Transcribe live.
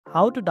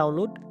How to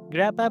download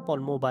Grab app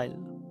on mobile.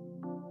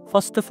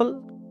 First of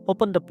all,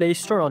 open the Play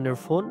Store on your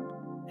phone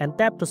and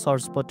tap the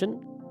search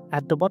button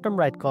at the bottom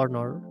right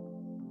corner.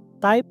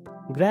 Type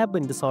Grab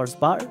in the search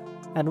bar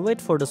and wait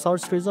for the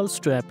search results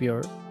to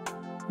appear.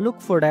 Look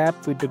for the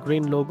app with the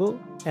green logo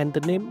and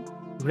the name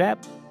Grab,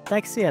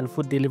 Taxi and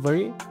Food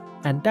Delivery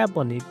and tap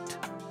on it.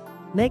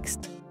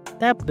 Next,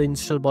 tap the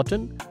install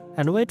button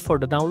and wait for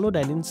the download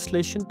and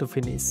installation to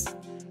finish.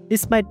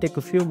 This might take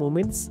a few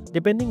moments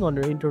depending on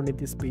your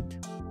internet speed,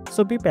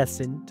 so be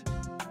patient.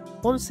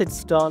 Once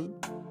it's done,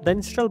 the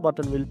install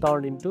button will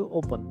turn into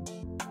open.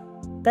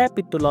 Tap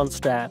it to launch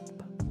the app.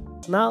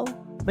 Now,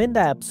 when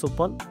the app's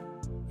open,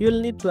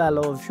 you'll need to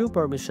allow a few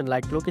permissions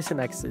like location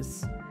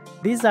access.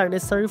 These are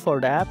necessary for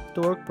the app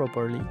to work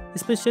properly,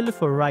 especially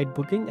for ride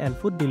booking and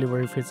food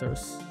delivery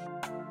features.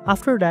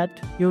 After that,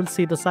 you'll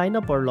see the sign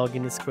up or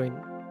login screen.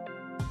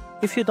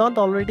 If you don't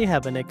already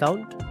have an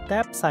account,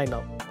 tap sign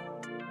up.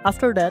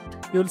 After that,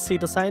 you'll see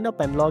the sign up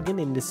and login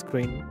in this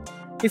screen.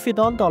 If you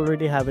don't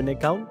already have an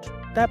account,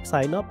 tap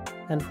sign up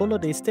and follow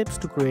the steps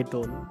to create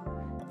one.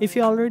 If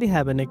you already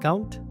have an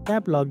account,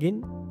 tap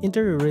login,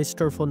 enter your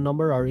registered phone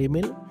number or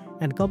email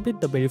and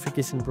complete the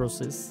verification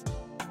process.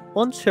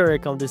 Once your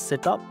account is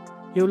set up,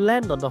 you'll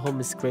land on the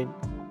home screen.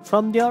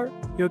 From there,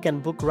 you can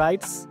book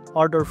rides,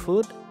 order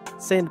food,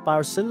 send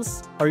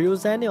parcels or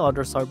use any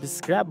other service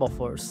Grab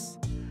offers.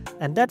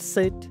 And that's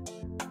it.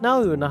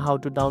 Now you know how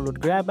to download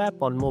Grab app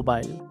on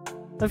mobile.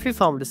 If you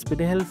found this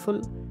video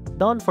helpful,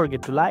 don't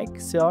forget to like,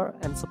 share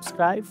and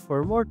subscribe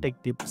for more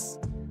tech tips.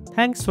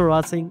 Thanks for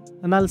watching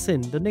and I'll see you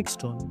in the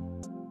next one.